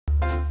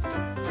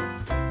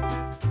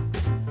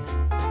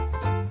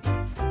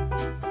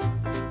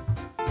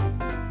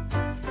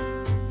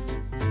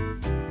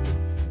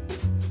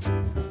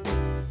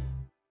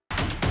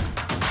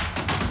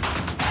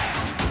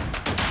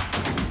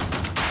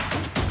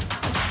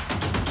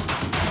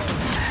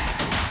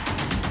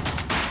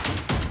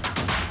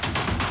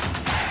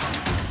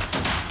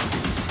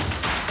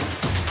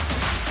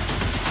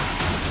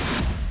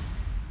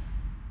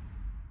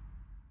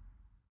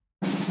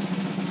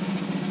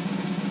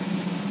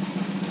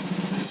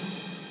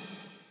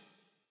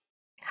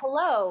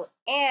Hello,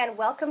 and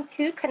welcome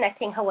to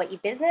Connecting Hawaii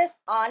Business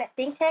on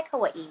ThinkTech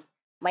Hawaii.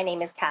 My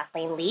name is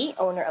Kathleen Lee,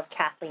 owner of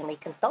Kathleen Lee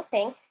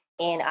Consulting,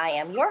 and I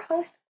am your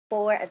host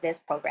for this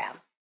program.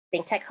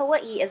 ThinkTech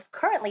Hawaii is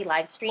currently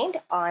live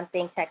streamed on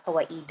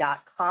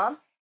thinktechhawaii.com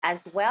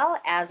as well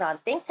as on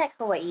ThinkTech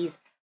Hawaii's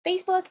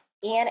Facebook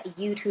and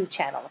YouTube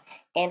channel.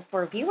 And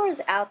for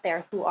viewers out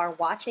there who are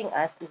watching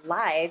us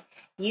live,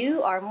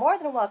 you are more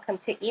than welcome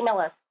to email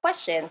us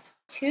questions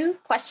to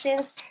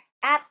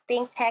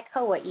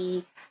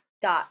questions@thinktechhawaii.com.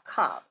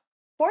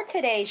 For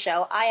today's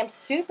show, I am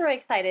super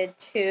excited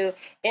to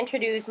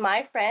introduce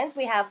my friends.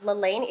 We have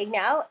Lalaine,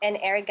 Ignao, and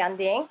Eric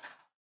Ganding,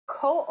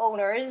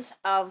 co-owners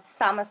of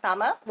Sama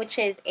Sama, which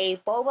is a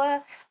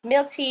boba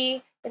milk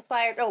tea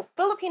inspired,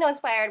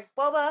 Filipino-inspired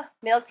boba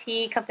milk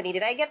tea company.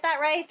 Did I get that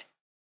right?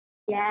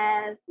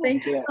 Yes,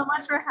 thank you Yeah, so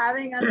much for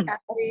having us, Of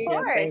Kathleen.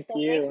 yeah, course. thank So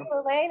thank you. you,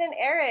 Lalaine and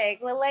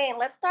Eric. Lalaine,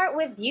 let's start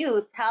with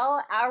you.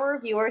 Tell our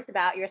viewers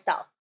about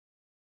yourself.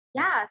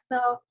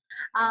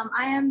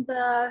 I am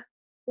the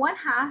one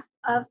half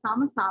of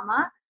Sama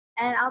Sama,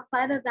 and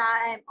outside of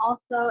that, I'm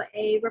also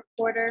a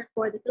reporter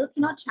for the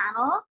Filipino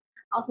channel,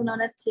 also known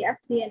as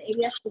TFC and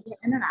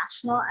ABS-CBN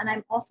International, and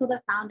I'm also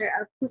the founder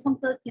of Pusong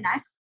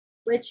Filipinex,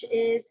 which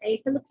is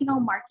a Filipino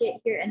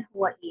market here in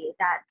Hawaii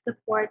that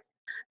supports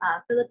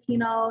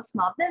Filipino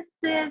small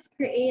businesses,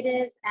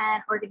 creatives,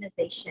 and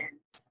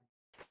organizations.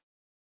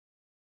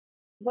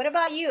 What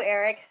about you,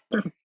 Eric?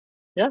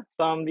 Yeah,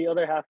 so I'm the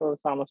other half of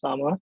Sama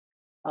Sama.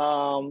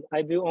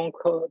 I do own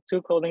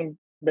two clothing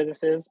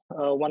businesses.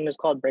 One is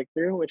called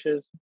Breakthrough, which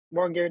is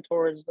more geared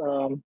towards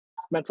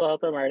mental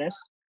health awareness.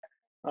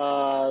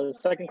 The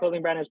second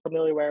clothing brand is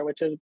Familiar Wear,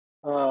 which is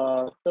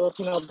a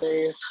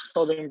Filipino-based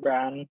clothing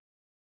brand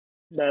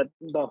that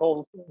the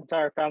whole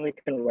entire family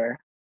can wear.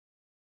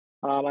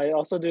 I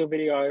also do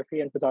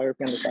videography and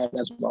photography on the side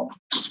as well.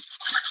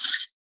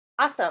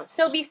 Awesome.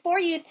 So before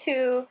you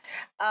two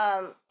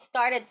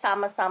started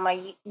Sama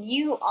Sama,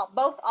 you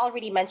both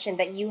already mentioned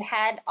that you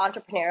had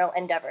entrepreneurial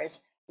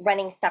endeavors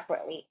running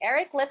separately.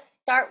 Eric, let's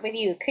start with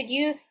you. Could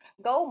you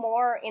go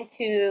more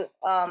into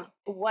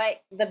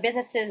what the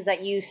businesses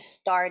that you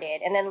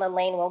started, and then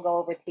Lalaine will go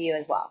over to you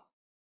as well.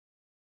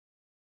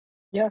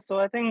 Yeah, so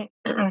I think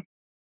I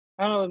don't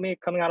know, me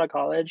coming out of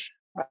college,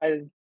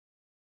 I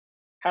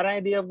had an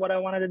idea of what I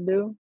wanted to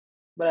do,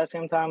 but at the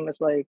same time,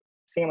 it's like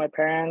seeing my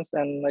parents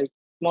and like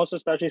most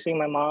especially seeing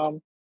my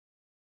mom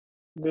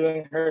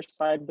doing her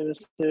side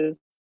businesses,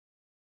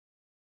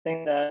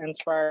 thing that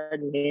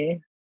inspired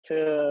me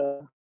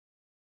to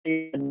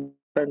take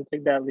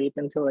that leap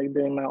into like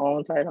doing my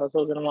own side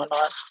hustles and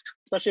whatnot.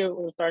 Especially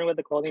starting with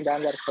the clothing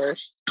brand at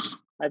first.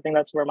 I think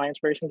that's where my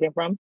inspiration came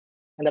from.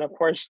 And then of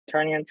course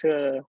turning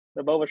into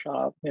the boba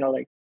shop,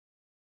 like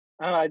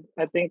I don't know,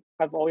 I think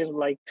I've always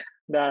liked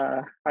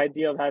the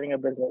idea of having a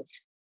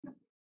business.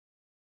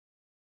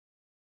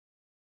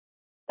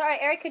 Sorry,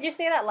 Eric, could you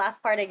say that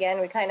last part again?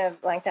 We kind of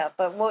blanked out.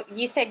 But what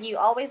you said, you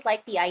always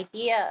liked the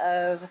idea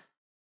of.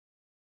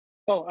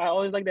 Oh, I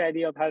always like the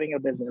idea of having a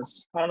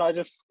business. I don't know,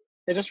 it's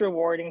just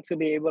rewarding to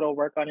be able to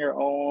work on your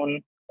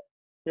own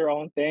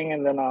thing,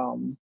 and then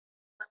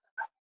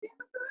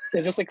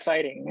it's just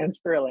exciting and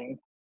thrilling.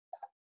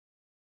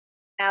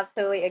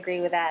 Absolutely agree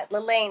with that.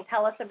 Lalaine,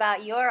 tell us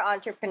about your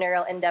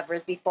entrepreneurial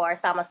endeavors before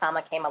Sama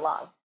Sama came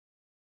along.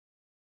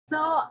 So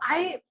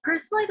I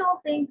personally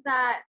don't think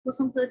that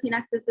Pusong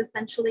Filipinex is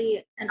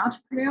essentially an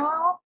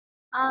entrepreneurial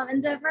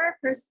endeavor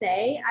per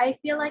se. I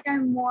feel like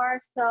I'm more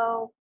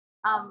so,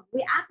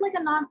 we act like a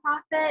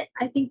nonprofit.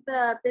 I think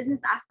the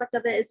business aspect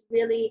of it is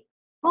really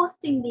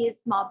hosting these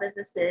small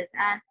businesses.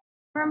 And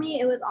for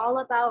me, it was all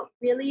about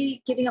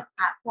really giving a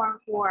platform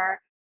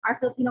for our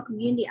Filipino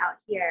community out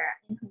here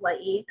in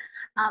Hawaii.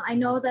 I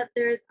know that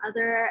there's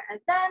other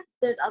events,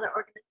 there's other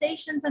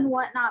organizations and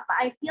whatnot, but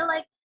I feel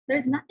like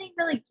there's nothing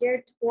really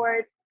geared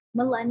towards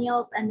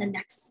millennials and the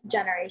next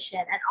generation,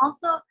 and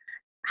also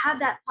have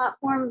that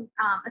platform,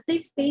 a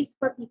safe space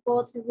for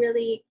people to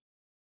really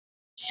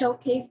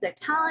showcase their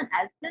talent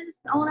as business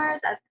owners,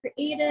 as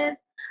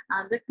creatives,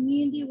 their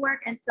community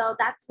work. And so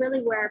that's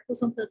really where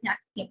Pusong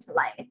Filipinex came to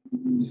life.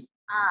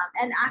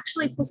 And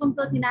actually, Pusong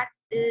Filipinex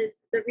is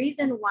the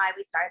reason why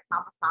we started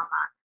Sama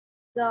Sama.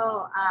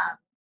 So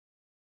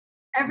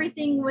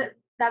everything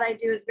that I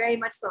do is very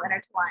much so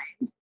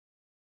intertwined.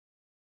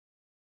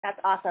 That's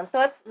awesome.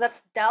 So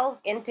let's delve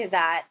into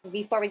that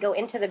before we go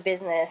into the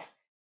business.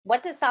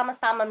 What does Sama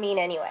Sama mean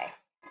anyway?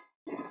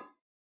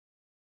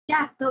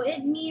 Yeah, so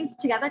it means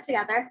together,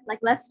 like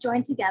let's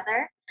join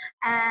together.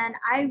 And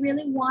I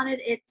really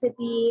wanted it to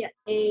be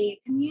a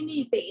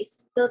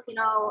community-based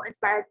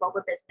Filipino-inspired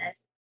boba business.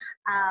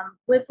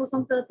 With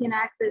Pusong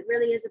Filipinex, it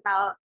really is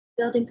about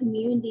building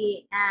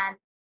community. And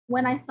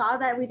when I saw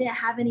that we didn't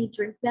have any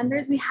drink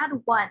vendors, we had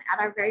one at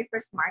our very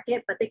first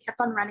market, but they kept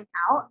on running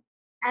out.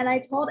 And I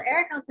told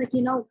Eric, I was like,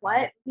 you know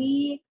what?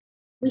 We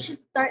should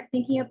start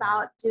thinking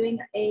about doing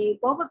a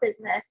boba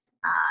business,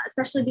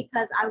 especially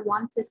because I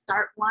want to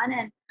start one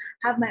and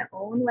have my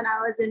own when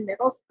I was in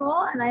middle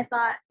school. And I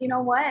thought, you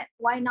know what?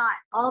 Why not?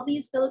 All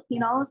these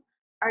Filipinos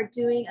are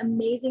doing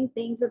amazing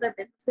things with their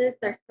businesses.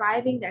 They're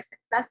thriving, they're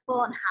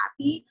successful and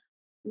happy.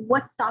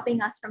 What's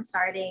stopping us from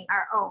starting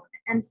our own?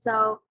 And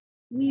so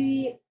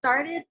we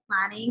started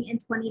planning in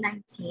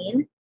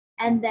 2019.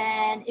 And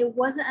then it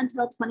wasn't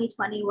until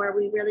 2020 where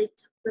we really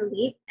took the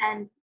leap.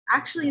 And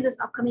actually, this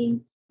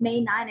upcoming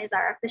May 9 is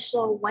our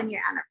official 1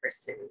 year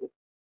anniversary.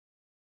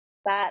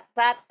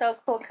 That's so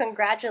cool.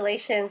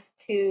 Congratulations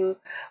to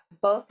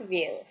both of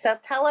you. So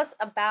tell us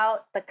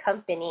about the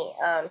company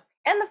and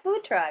the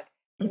food truck.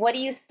 What do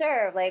you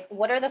serve? Like,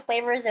 what are the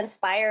flavors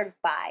inspired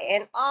by,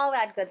 and all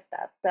that good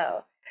stuff.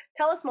 So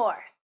tell us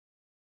more.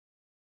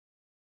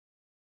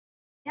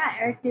 Yeah,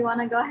 Eric, do you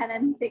want to go ahead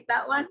and take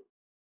that one?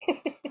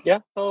 Yeah,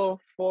 so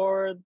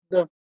for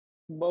the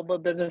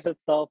boba business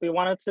itself, we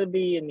want it to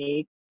be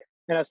unique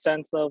in a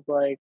sense of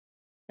like,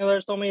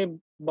 there's so many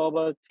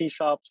boba tea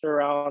shops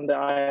around the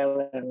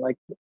island. Like,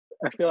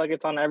 I feel like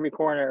it's on every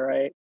corner,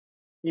 right?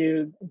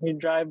 You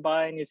drive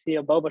by and you see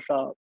a boba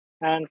shop.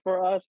 And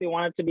for us, we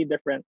want it to be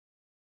different.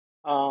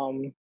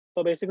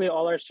 So basically,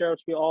 all our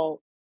syrups, we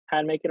all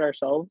hand make it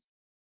ourselves.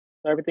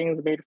 So everything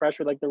is made fresh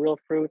with like the real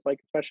fruits, like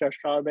especially our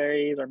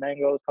strawberries, our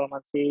mangoes,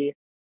 calamansi.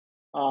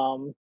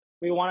 Um,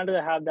 we wanted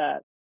to have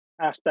that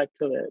aspect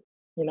to it.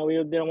 We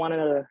didn't want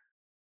to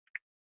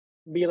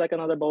be like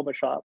another boba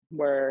shop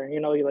where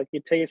you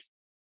taste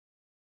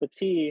the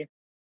tea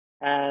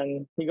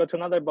and you go to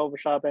another boba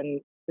shop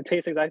and it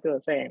tastes exactly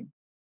the same.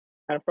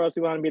 And for us,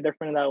 we want to be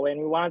different in that way,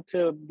 and we wanted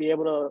to be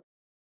able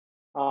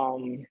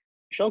to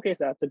showcase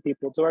that to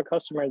people, to our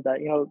customers, that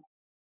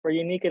we're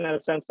unique in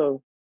a sense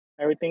of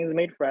everything is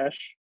made fresh,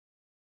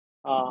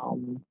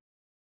 um,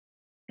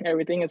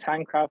 everything is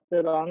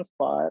handcrafted on the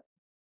spot.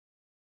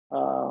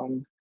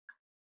 Um,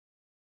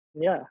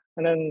 yeah,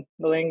 and then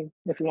Lalaine,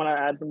 if you want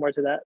to add more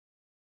to that.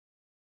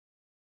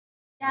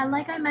 Yeah,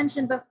 like I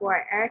mentioned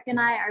before, Eric and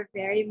I are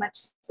very much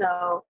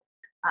so,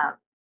 um,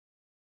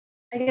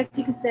 I guess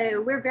you could say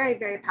we're very,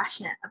 very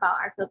passionate about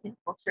our Filipino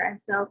culture. And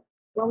so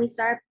when we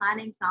started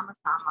planning Sama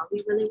Sama,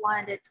 we really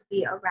wanted it to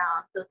be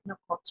around Filipino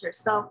culture.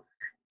 So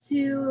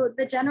to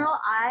the general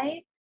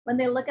eye, when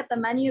they look at the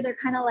menu, they're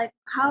kind of like,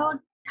 how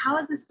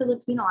is this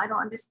Filipino? I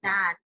don't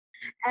understand.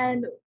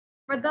 And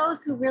for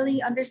those who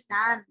really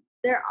understand,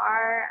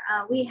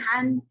 we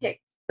handpicked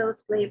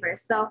those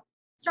flavors. So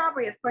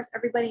strawberry, of course,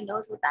 everybody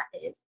knows what that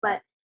is,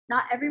 but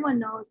not everyone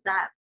knows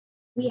that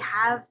we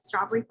have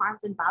strawberry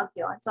farms in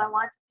Baguio. And so I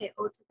wanted to pay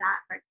ode to that,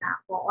 for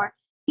example. Or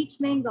peach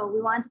mango,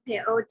 we wanted to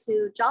pay ode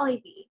to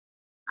Jollibee.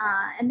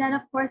 And then,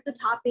 of course, the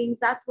toppings,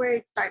 that's where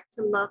it starts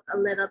to look a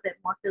little bit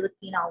more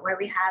Filipino, where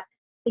we have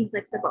things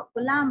like sabot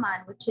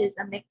gulaman, which is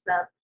a mix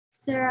of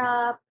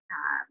syrup,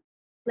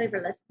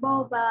 flavorless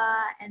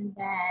boba, and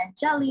then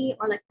jelly,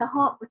 or like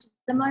taho, which is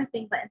a similar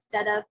thing, but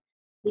instead of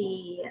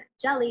the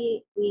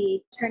jelly,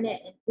 we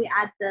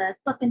add the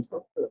sunken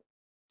tofu.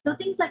 So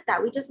things like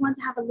that. We just want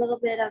to have a little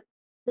bit of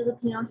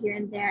Filipino here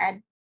and there.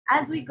 And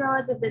as we grow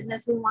as a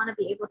business, we want to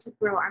be able to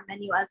grow our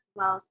menu as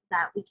well so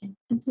that we can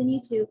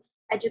continue to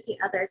educate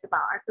others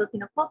about our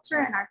Filipino culture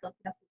and our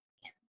Filipino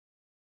cuisine.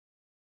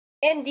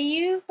 And do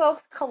you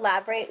folks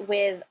collaborate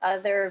with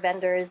other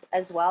vendors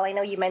as well? I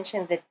know you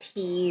mentioned the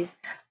teas,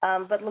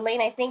 but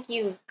Lalaine, I think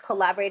you've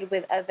collaborated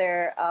with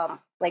other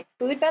like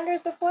food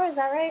vendors before. Is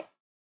that right?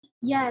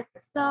 Yes,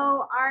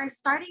 so our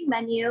starting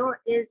menu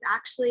is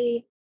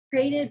actually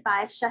created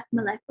by Chef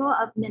Maleko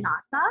of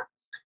Minasa,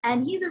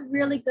 and he's a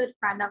really good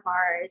friend of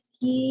ours.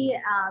 He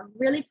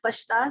really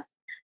pushed us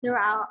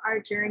throughout our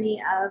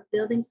journey of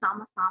building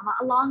Sama Sama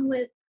along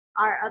with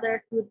our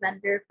other food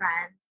vendor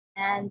friends.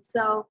 And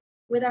so,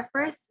 with our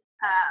first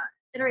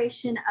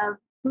iteration of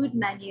food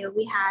menu,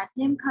 we had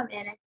him come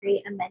in and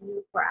create a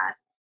menu for us.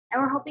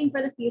 And we're hoping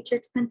for the future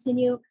to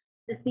continue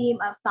the theme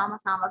of Sama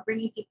Sama,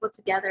 bringing people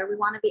together. We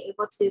want to be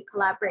able to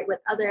collaborate with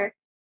other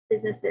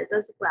businesses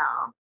as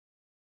well.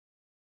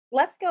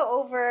 Let's go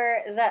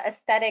over the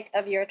aesthetic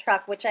of your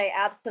truck, which I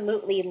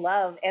absolutely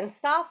love and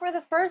saw for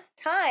the first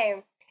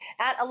time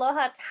at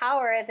Aloha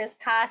Tower this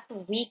past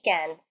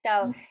weekend.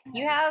 So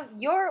you have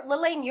your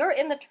Lalaine, you're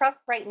in the truck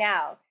right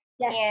now.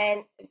 Yes.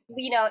 And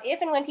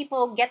if and when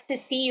people get to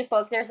see you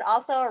folks, there's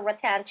also a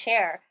rattan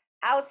chair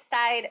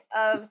outside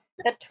of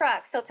the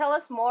truck. So tell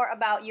us more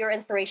about your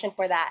inspiration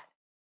for that.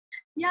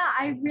 Yeah,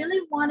 I really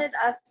wanted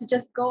us to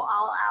just go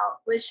all out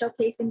with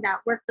showcasing that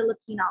we're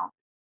Filipino.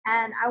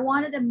 And I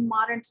wanted a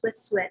modern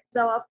twist to it.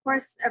 So, of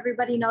course,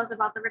 everybody knows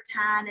about the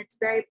rattan. It's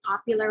very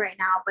popular right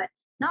now, but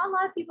not a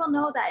lot of people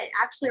know that it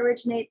actually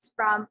originates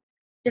from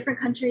different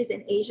countries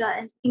in Asia,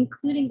 and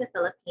including the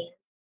Philippines.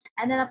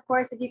 And then, of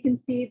course, if you can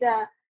see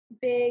the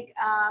big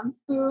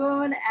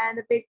spoon and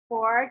the big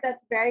fork,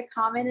 that's very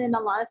common in a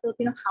lot of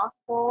Filipino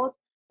households.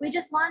 We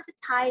just wanted to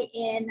tie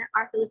in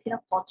our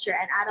Filipino culture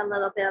and add a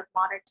little bit of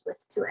modern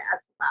twist to it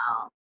as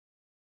well.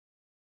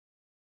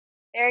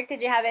 Eric,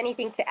 did you have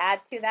anything to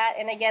add to that?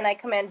 And again, I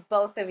commend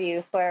both of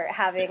you for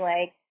having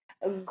like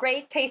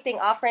great tasting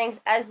offerings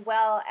as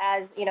well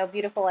as,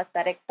 beautiful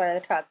aesthetic for the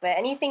truck. But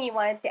anything you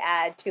wanted to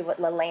add to what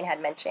Lalaine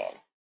had mentioned?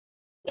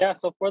 Yeah,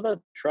 so for the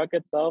truck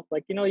itself,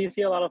 like you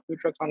see a lot of food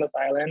trucks on this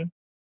island,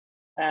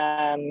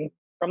 And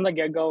from the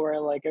get go, we're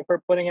like, if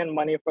we're putting in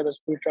money for this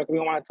food truck, we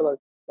want it to look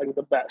like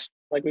the best.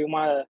 Like we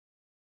want to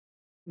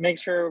make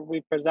sure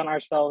we present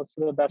ourselves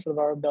to the best of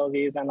our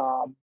abilities, and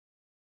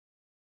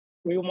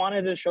we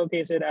wanted to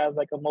showcase it as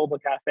like a mobile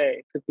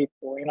cafe to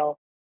people.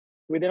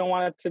 We didn't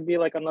want it to be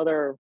like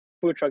another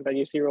food truck that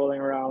you see rolling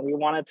around. We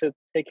wanted to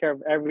take care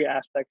of every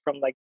aspect from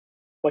like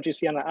what you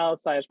see on the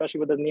outside,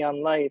 especially with the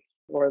neon lights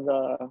or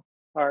the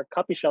our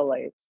copy shell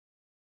lights,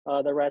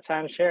 the red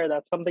time share.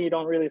 That's something you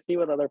don't really see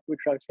with other food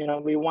trucks.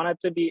 We wanted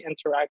to be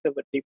interactive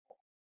with people.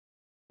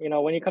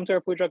 When you come to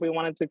our food truck, we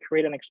wanted to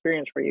create an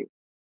experience for you.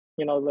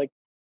 Like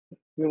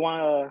we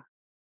want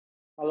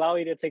to allow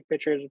you to take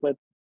pictures with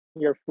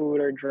your food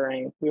or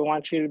drink. We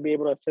want you to be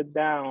able to sit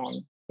down,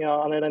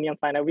 under the neon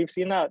sign. And we've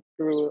seen that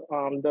through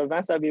the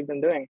events that we've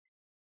been doing.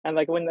 And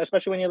like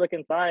especially when you look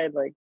inside,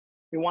 like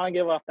we want to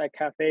give off that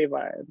cafe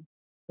vibe.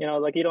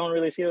 Like you don't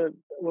really see it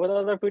with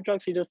other food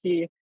trucks. You just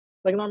see,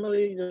 like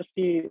normally you just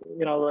see,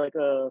 like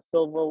a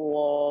silver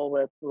wall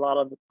with a lot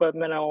of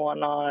equipment and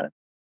whatnot.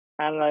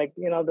 And like,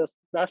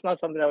 that's not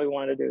something that we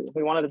wanted to do.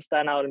 We wanted to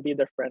stand out and be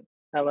different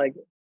and like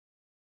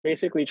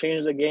basically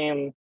change the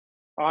game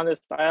on this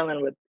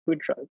island with food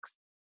trucks.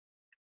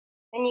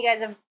 And you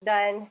guys have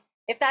done,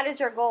 if that is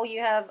your goal, you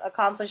have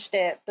accomplished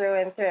it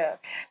through and through.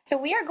 So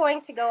we are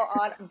going to go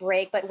on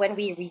break, but when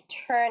we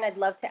return, I'd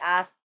love to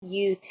ask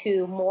you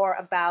two more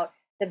about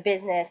the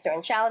business,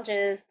 certain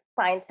challenges,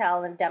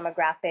 clientele and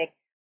demographic,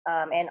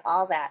 and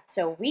all that.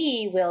 So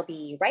we will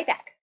be right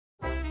back.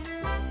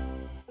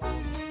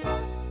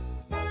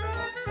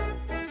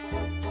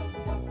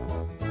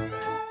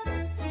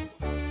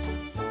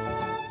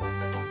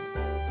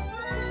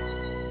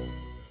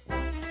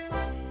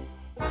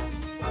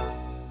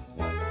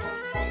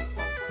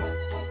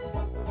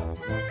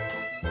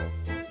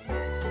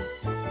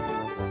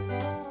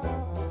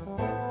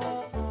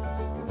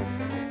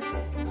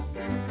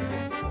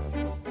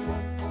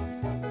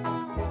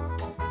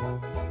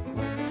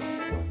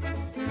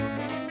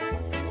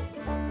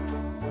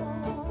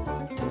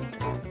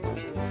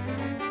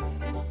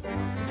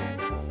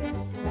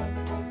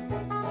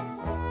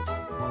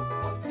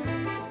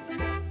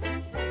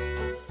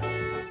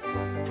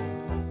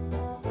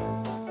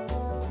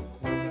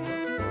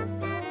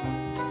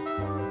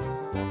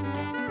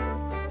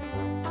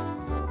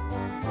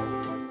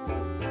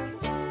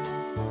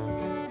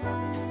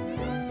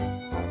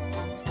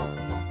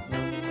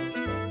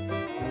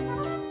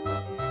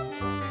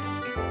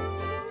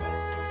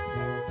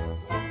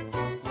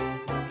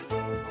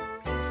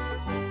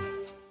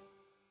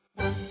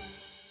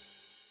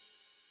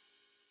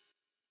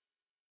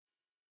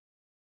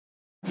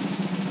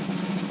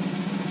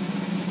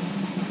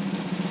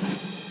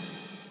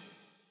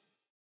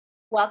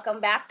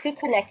 Welcome back to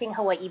Connecting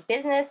Hawaii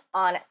Business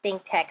on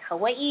ThinkTech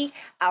Hawaii.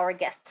 Our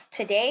guests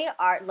today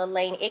are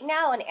Lalaine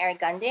Ignao and Eric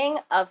Ganding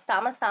of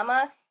Sama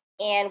Sama.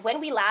 And when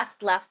we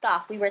last left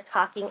off, we were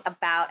talking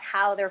about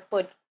how their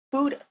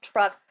food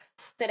truck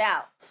stood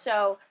out.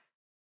 So,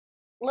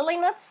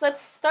 Lalaine,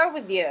 let's start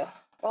with you.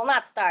 Well,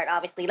 not start,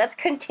 obviously. Let's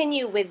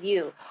continue with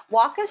you.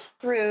 Walk us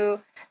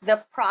through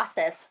the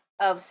process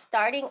of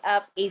starting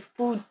up a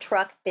food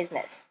truck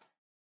business.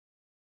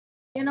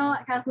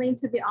 Kathleen,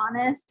 to be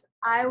honest,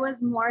 I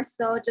was more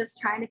so just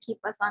trying to keep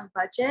us on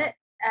budget.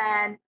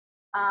 And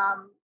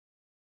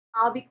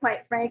I'll be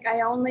quite frank,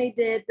 I only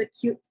did the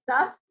cute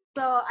stuff.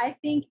 So I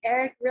think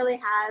Eric really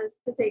has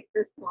to take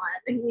this one.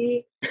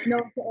 He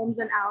knows the ins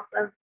and outs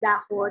of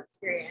that whole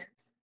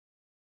experience.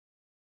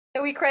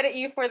 So we credit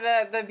you for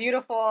the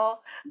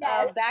beautiful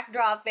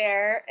backdrop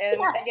there.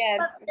 And again,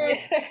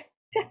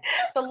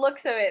 the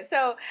looks of it.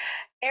 So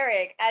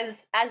Eric,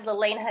 as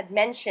Lalaine had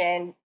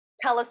mentioned,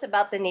 tell us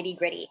about the nitty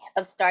gritty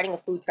of starting a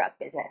food truck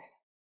business.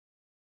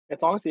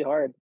 It's honestly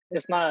hard.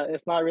 It's not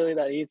really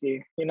that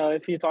easy.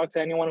 If you talk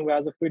to anyone who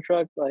has a food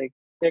truck, like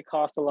it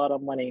costs a lot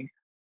of money.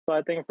 So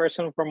I think first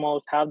and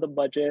foremost, have the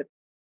budget,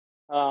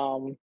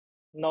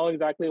 know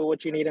exactly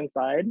what you need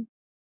inside.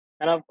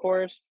 And of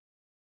course,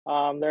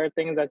 there are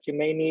things that you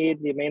may need,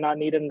 you may not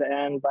need in the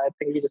end, but I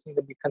think you just need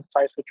to be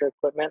concise with your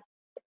equipment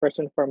first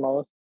and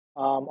foremost.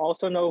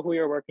 Also know who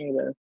you're working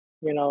with.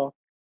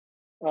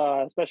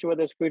 Especially with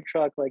this food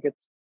truck, like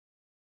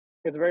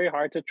it's very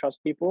hard to trust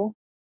people,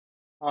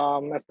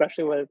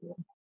 especially with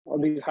all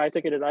these high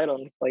ticketed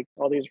items, like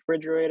all these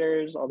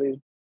refrigerators, all these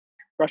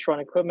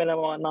restaurant equipment and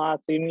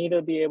whatnot. So you need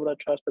to be able to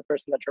trust the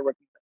person that you're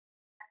working with,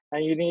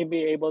 and you need to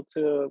be able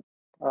to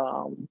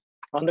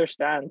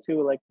understand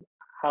too, like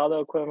how the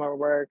equipment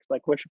works,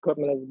 like which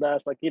equipment is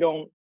best. Like you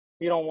don't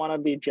want to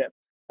be gypped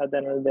at the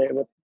end of the day,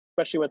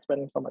 especially with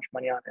spending so much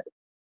money on it.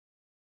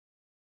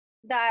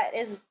 That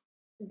is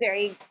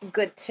very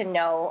good to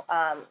know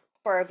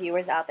for our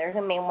viewers out there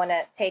who may want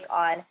to take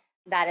on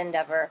that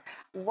endeavor.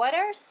 What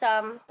are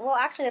well,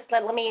 actually,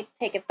 let me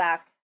take it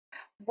back.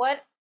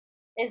 What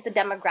is the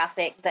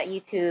demographic that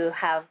you two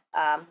have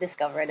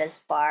discovered as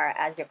far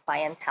as your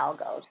clientele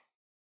goes?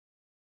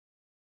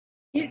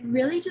 It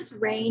really just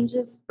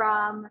ranges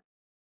from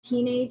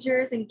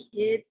teenagers and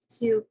kids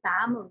to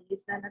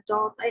families and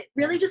adults. It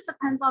really just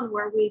depends on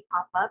where we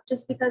pop up,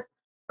 just because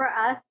for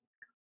us,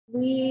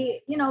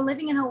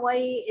 living in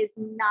Hawaii is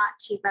not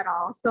cheap at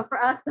all. So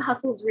for us, the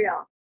hustle's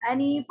real.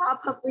 Any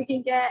pop up we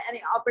can get,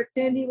 any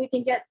opportunity we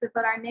can get to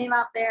put our name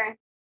out there and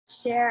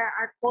share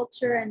our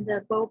culture and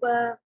the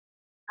Boba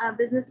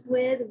business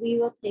with, we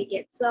will take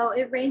it. So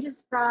it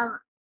ranges from,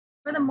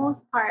 for the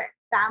most part,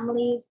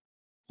 families,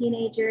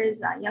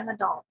 teenagers, young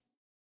adults.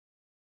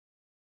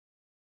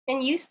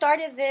 And you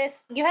started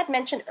this, you had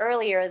mentioned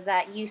earlier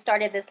that you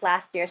started this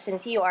last year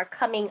since you are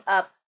coming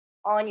up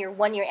on your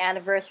 1 year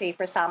anniversary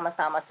for Sama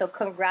Sama. So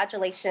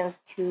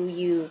congratulations to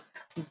you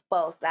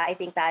both. I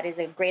think that is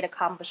a great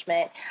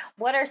accomplishment.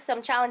 What are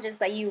some challenges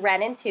that you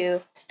ran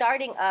into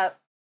starting up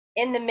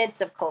in the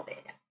midst of COVID?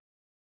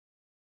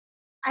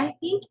 I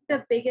think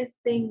the biggest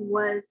thing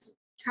was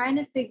trying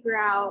to figure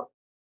out,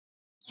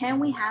 can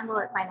we handle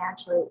it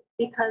financially?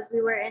 Because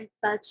we were in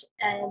such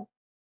an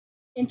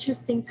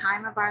interesting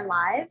time of our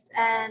lives.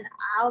 And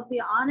I'll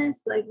be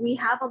honest, like we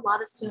have a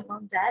lot of student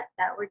loan debt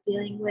that we're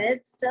dealing with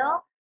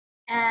still.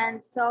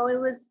 And so it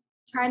was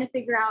trying to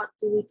figure out,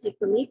 do we take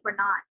the leap or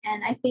not?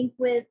 And I think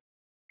with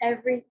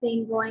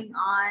everything going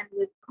on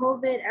with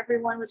COVID,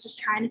 everyone was just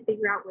trying to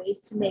figure out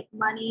ways to make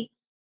money.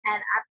 And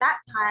at that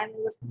time,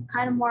 it was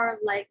kind of more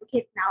like, okay,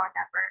 it's now or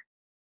never.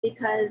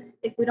 Because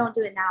if we don't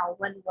do it now,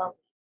 when will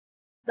we?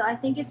 So I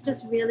think it's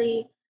just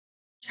really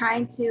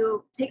trying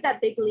to take that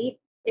big leap.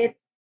 It's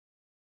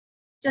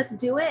just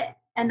do it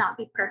and not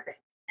be perfect,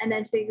 and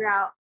then figure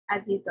out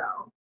as you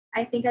go.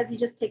 I think as you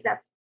just take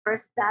that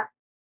first step,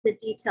 the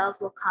details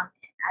will come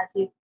in as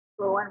you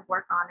go and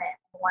work on it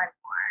more and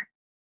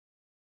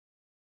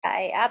more.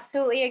 I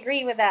absolutely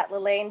agree with that,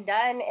 Lalaine.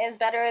 Done is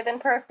better than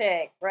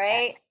perfect,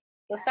 right?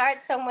 So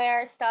start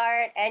somewhere,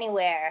 start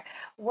anywhere.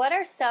 What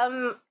are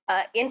some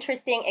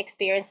interesting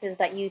experiences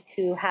that you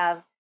two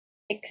have,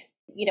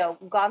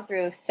 gone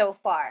through so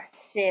far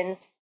since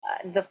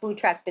the food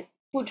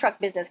truck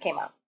business came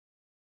up?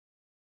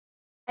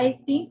 I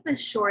think the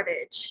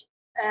shortage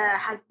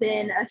has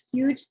been a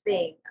huge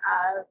thing.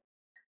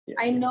 Yeah.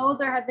 I know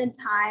there have been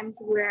times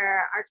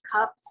where our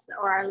cups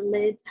or our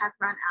lids have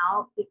run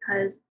out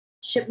because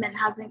shipment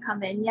hasn't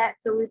come in yet.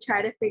 So we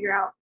try to figure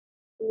out,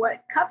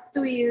 what cups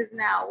do we use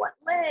now? What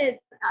lids?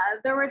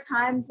 There were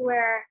times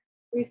where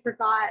we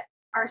forgot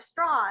our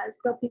straws,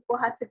 so people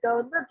had to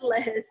go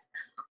lidless.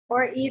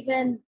 Or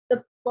even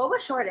the boba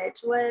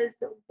shortage was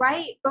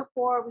right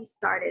before we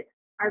started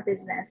our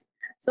business.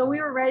 So we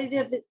were ready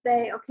to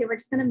say, okay, we're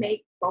just going to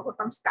make boba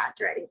from scratch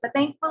already. But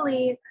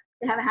thankfully,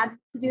 we haven't had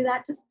to do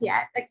that just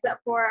yet,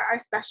 except for our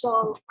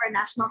special for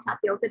National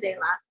Tapioca Day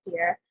last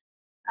year.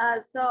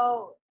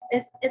 So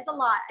it's a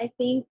lot. I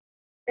think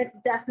it's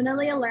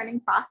definitely a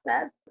learning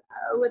process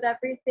with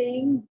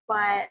everything.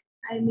 But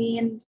I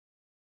mean,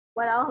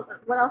 what else?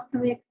 What else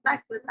can we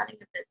expect with running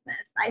a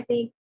business? I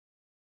think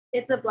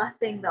it's a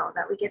blessing though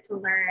that we get to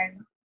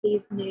learn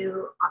these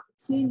new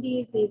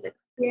opportunities, these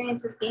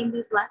experiences, gain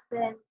these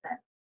lessons, and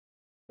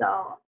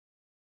so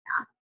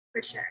yeah,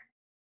 for sure.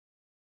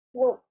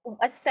 Well,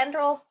 a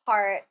central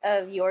part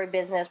of your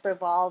business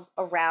revolves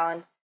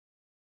around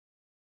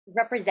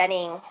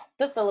representing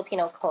the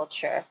Filipino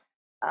culture.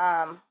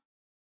 Um,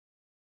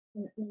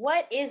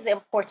 what is the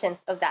importance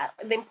of that?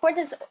 The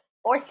importance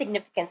or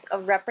significance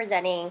of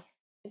representing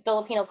the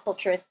Filipino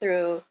culture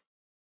through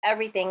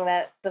everything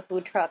that the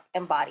food truck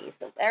embodies.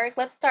 So, Eric,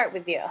 let's start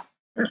with you.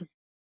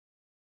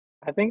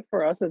 I think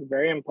for us it's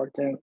very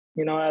important.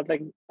 At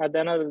the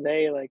end of the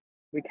day, like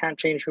we can't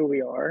change who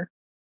we are.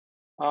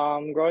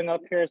 Growing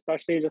up here,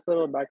 especially just a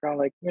little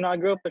background, I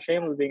grew up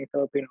ashamed of being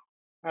Filipino.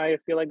 I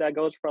feel like that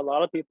goes for a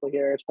lot of people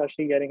here,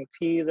 especially getting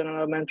teased in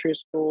elementary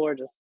school or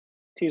just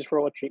teased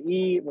for what you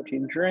eat, what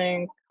you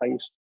drink, how you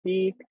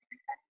speak.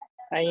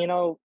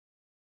 And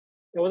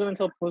it wasn't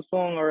until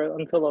Pusong or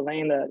until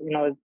Lalaine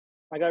that,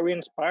 I got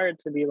re-inspired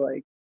to be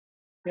like,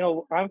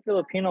 I'm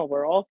Filipino.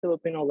 We're all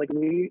Filipino. Like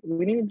we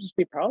need to just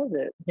be proud of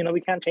it.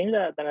 We can't change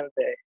that at the end of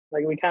the day.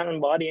 Like we can't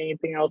embody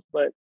anything else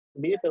but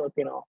be a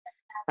Filipino.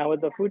 And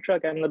with the food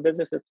truck and the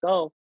business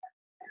itself,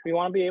 we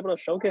want to be able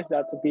to showcase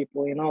that to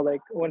people.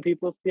 Like when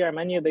people see our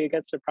menu, they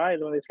get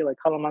surprised when they see like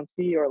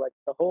calamansi or like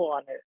the hole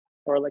on it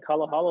or like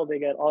halo halo. They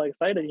get all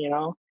excited.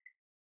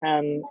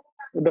 And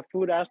the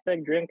food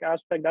aspect, drink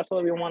aspect, that's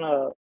what we want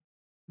to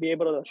be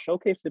able to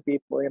showcase to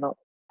people.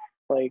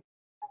 Like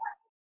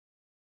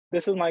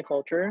this is my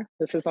culture.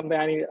 This is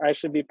something I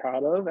should be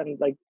proud of, and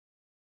like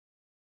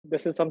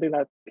this is something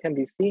that can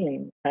be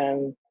seen.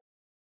 And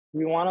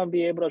we want to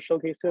be able to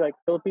showcase too. Like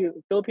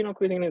Filipino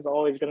cuisine is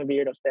always going to be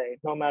here to stay,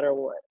 no matter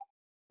what.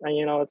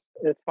 And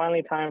it's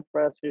finally time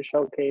for us to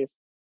showcase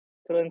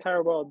to the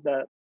entire world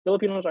that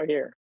Filipinos are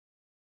here.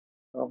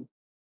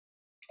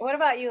 What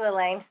about you,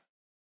 Lalaine?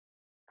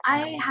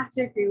 I have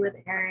to agree with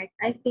Eric.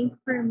 I think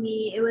for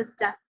me, it was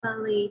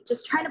definitely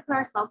just trying to put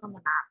ourselves on the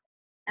map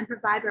and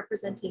provide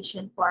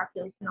representation for our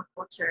Filipino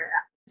culture,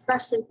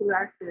 especially through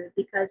our food,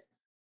 because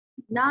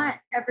not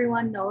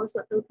everyone knows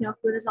what Filipino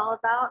food is all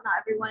about. Not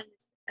everyone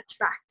is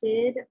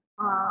attracted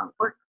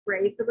or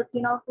crave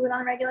Filipino food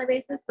on a regular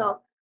basis.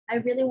 So I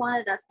really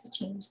wanted us to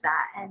change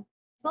that and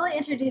slowly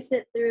introduce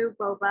it through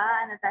boba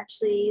and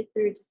eventually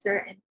through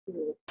dessert and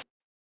food.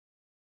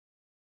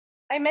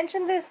 I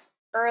mentioned this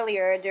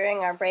earlier during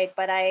our break,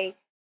 but I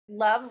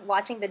love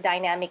watching the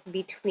dynamic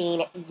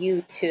between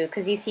you two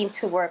because you seem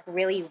to work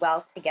really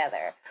well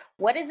together.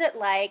 What is it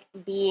like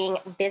being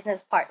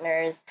business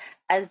partners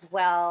as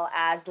well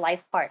as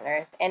life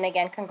partners? And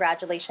again,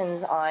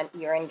 congratulations on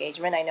your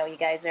engagement. I know you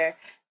guys are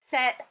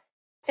set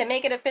to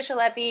make it official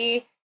at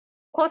the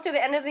close to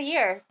the end of the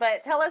year,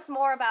 but tell us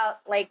more about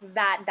like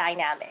that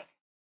dynamic.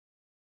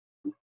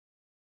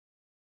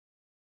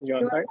 You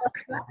want You to start?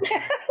 want to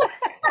talk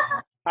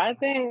about I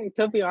think,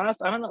 to be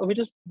honest, I don't know. We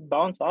just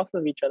bounce off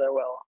of each other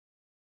well.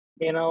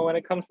 You know, when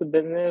it comes to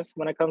business,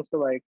 when it comes to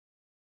like,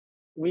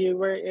 we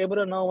were able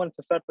to know when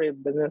to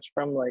separate business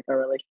from like a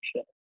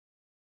relationship.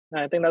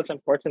 And I think that's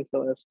important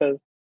to us because,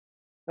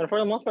 and for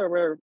the most part,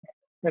 we're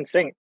in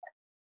sync.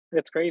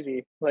 It's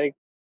crazy. Like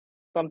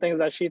some things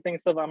that she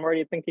thinks of, I'm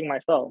already thinking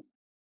myself.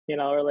 You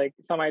know, or like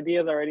some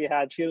ideas I already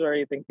had, she's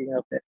already thinking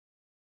of it.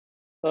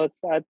 So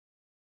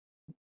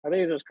I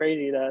think it's just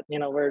crazy that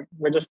we're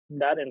just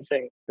that in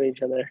sync with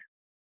each other.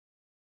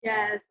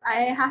 Yes,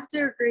 I have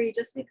to agree.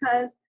 Just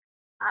because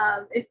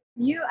if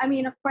you, I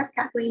mean, of course,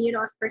 Kathleen, you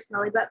know us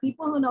personally, but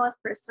people who know us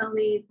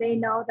personally, they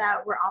know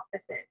that we're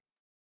opposites.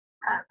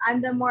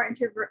 I'm the more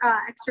extrovert,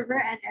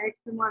 and Eric's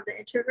the more of the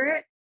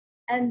introvert.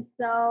 And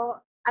so,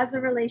 as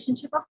a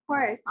relationship, of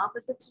course,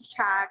 opposites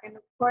attract, and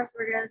of course,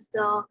 we're gonna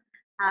still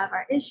have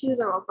our issues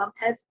or we'll bump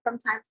heads from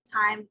time to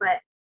time.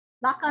 But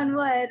knock on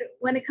wood,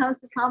 when it comes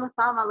to sama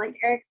sama, like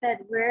Eric said,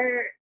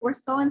 we're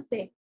so in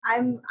sync.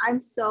 I'm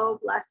so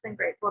blessed and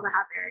grateful to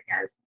have Eric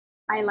as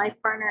my life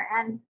partner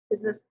and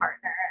business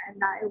partner, and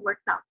that it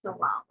works out so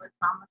well with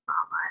sama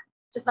sama,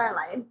 just our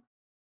life.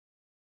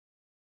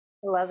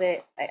 Love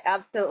it. I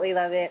absolutely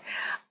love it.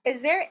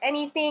 Is there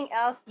anything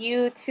else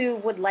you two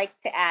would like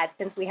to add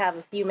since we have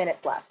a few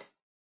minutes left?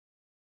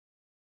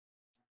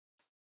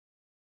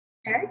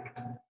 Eric?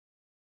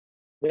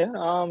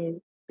 Yeah.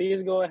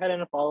 Please go ahead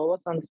and follow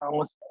us on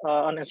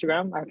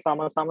Instagram at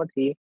Sama Sama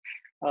Tea.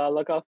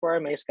 Look out for our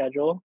May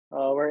schedule.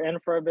 We're in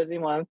for a busy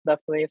month,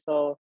 definitely.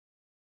 So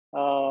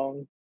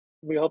um,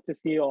 we hope to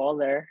see you all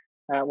there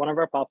at one of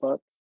our pop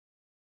ups.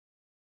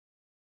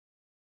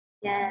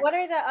 Yes. What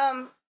are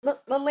the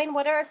Lalaine,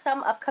 what are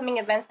some upcoming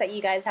events that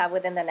you guys have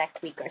within the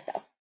next week or so?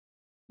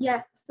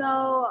 Yes,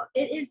 so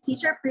it is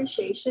Teacher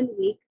Appreciation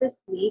Week this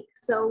week.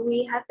 So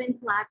we have been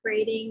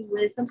collaborating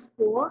with some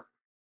schools,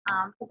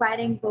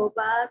 providing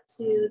boba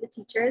to the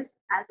teachers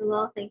as a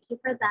little thank you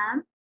for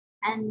them.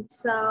 And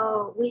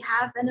so we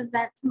have an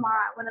event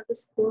tomorrow at one of the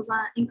schools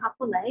in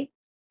Kapolei.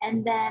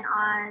 And then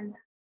on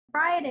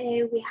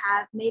Friday, we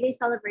have May Day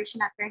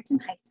celebration at Barrington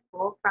High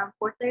School from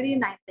 4:30 to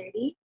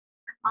 9:30.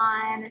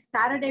 On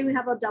Saturday, we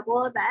have a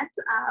double event.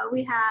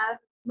 We have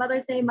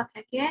Mother's Day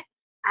Makeke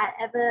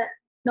at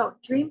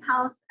Dream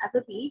House at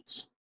the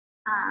beach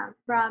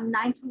from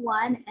 9 to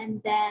 1,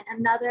 and then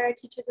another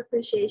Teachers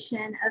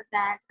Appreciation event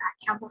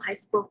at Campbell High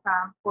School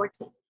from 4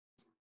 to 8.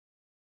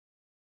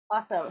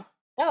 Awesome.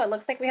 Oh, it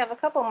looks like we have a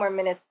couple more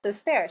minutes to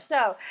spare.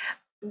 So,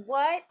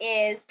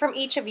 from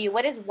each of you,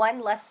 what is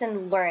one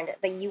lesson learned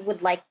that you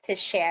would like to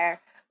share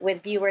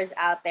with viewers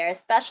out there,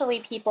 especially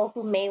people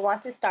who may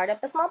want to start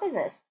up a small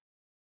business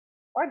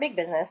or a big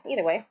business,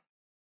 either way?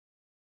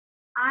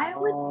 I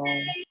would Um,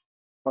 say,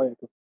 oh,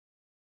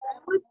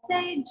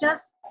 yeah.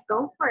 just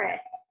go for it.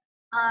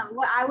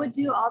 What I would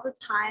do all the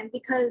time,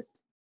 because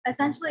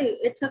essentially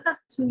it took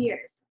us 2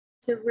 years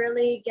to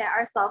really get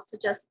ourselves to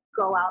just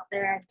go out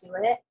there and do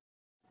it.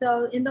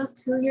 So in those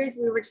 2 years,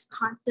 we were just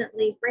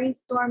constantly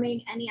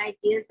brainstorming any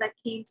ideas that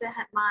came to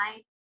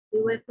mind.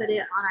 We would put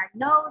it on our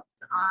notes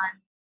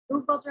on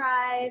Google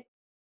Drive.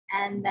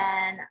 And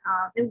then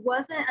it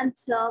wasn't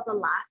until the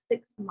last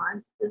 6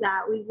 months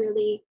that we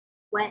really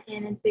went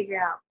in and figured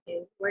out,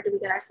 okay, where do we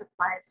get our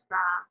supplies from?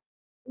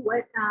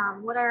 What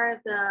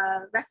are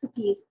the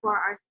recipes for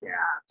our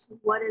syrups?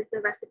 What is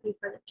the recipe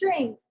for the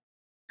drinks?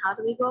 How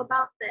do we go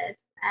about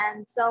this?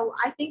 And so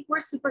I think we're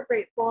super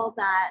grateful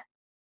that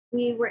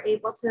we were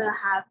able to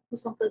have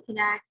Pusong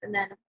Filipinx, and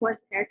then of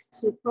course Eric's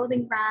two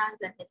clothing brands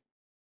and his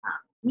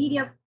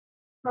media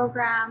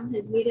program,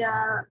 his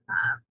media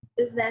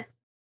business,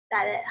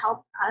 that it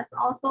helped us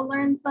also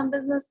learn some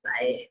business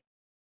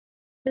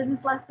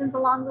lessons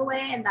along the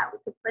way, and that we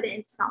could put it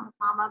into Sama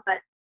Sama.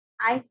 But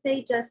I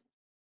say just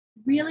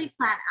really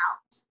plan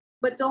out,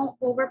 but don't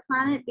over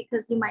plan it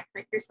because you might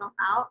psych yourself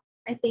out.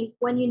 I think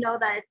when you know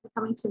that it's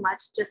becoming too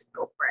much, just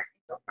go for it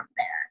and go from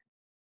there.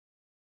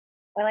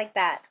 I like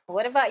that.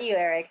 What about you,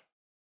 Eric?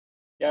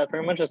 Yeah,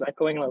 pretty much just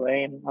echoing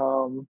Lalaine.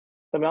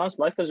 To be honest,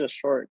 life is just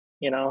short,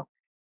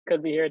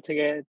 Could be here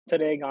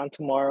today, gone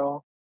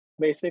tomorrow.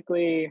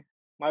 Basically,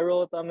 my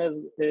rule of thumb is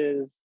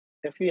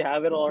if you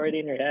have it already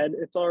in your head,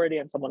 it's already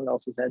in someone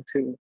else's head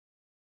too.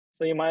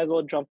 So you might as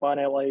well jump on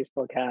it while you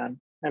still can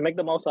and make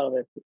the most out of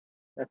it.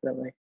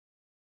 Definitely.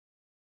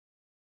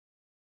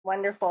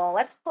 Wonderful.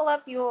 Let's pull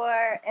up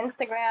your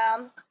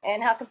Instagram,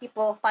 and how can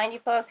people find you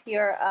folks?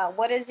 Your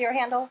what is your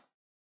handle?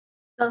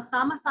 So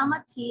Sama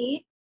Sama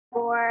Tea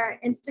for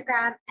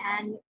Instagram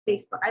and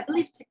Facebook. I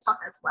believe TikTok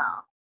as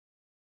well.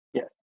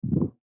 Yes.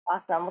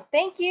 Awesome. Well,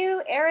 thank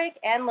you, Eric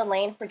and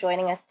Lalaine, for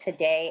joining us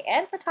today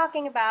and for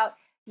talking about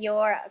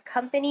your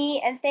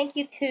company. And thank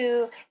you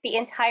to the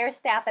entire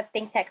staff at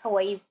ThinkTech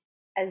Hawaii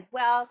as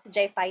well, to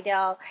Jay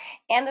Fidel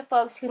and the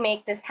folks who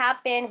make this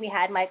happen. We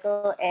had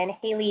Michael and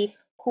Haley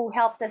who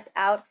helped us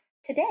out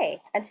today.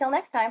 Until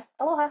next time,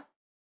 aloha.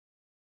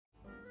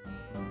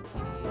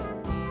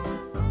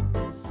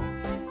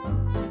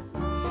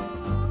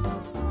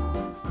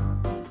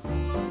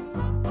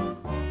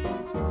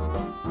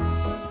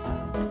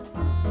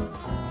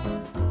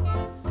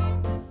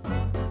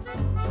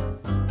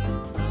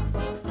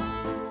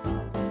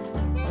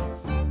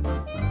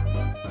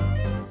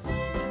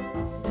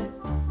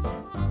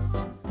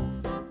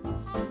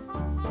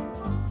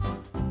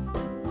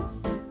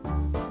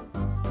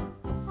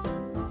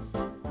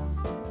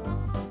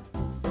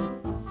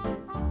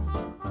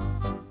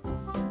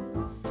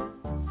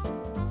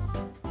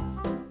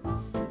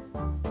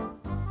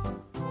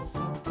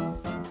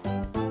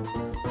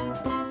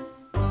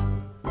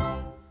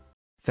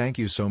 Thank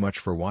you so much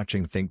for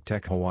watching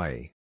ThinkTech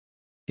Hawaii.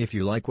 If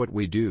you like what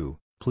we do,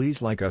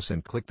 please like us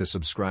and click the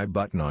subscribe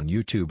button on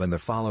YouTube and the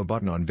follow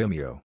button on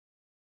Vimeo.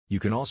 You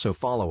can also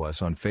follow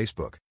us on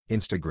Facebook,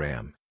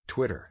 Instagram,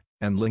 Twitter,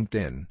 and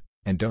LinkedIn,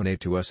 and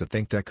donate to us at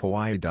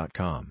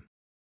thinktechhawaii.com.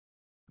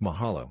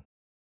 Mahalo.